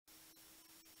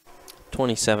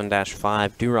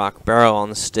27-5, Duroc barrel on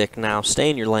the stick. Now stay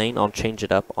in your lane. I'll change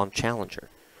it up on Challenger.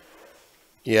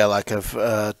 Yeah, like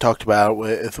I've talked about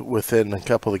within a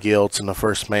couple of the gilts in the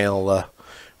first male,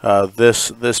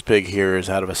 this pig here is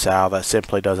out of a sow that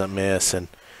simply doesn't miss, and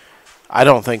I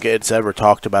don't think it's ever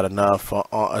talked about enough,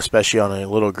 especially on a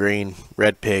little green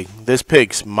red pig. This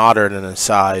pig's moderate in his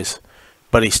size,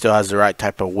 but he still has the right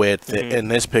type of width, and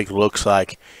this pig looks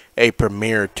like a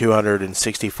premier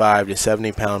 265 to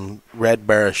 70 pound red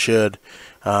barra should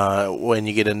when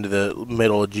you get into the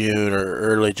middle of June or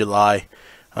early July.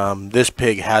 This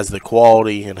pig has the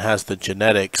quality and has the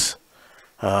genetics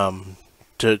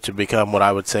to become what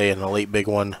I would say an elite big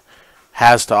one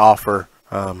has to offer.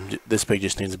 This pig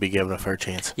just needs to be given a fair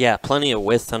chance. Yeah, plenty of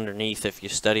width underneath if you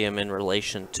study him in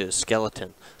relation to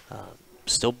skeleton.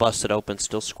 Still busted open,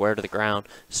 still square to the ground,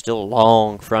 still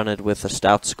long fronted with a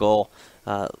stout skull.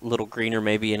 Little greener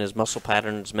maybe in his muscle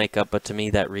patterns makeup, but to me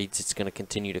that reads it's going to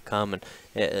continue to come, and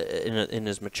in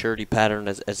his maturity pattern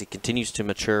as he continues to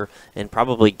mature and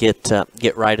probably get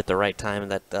right at the right time.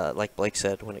 And that, like Blake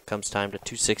said, when it comes time to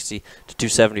 260 to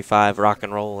 275, rock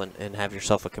and roll and have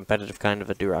yourself a competitive kind of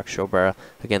a Duroc show barra.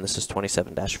 Again, this is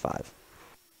 27-5.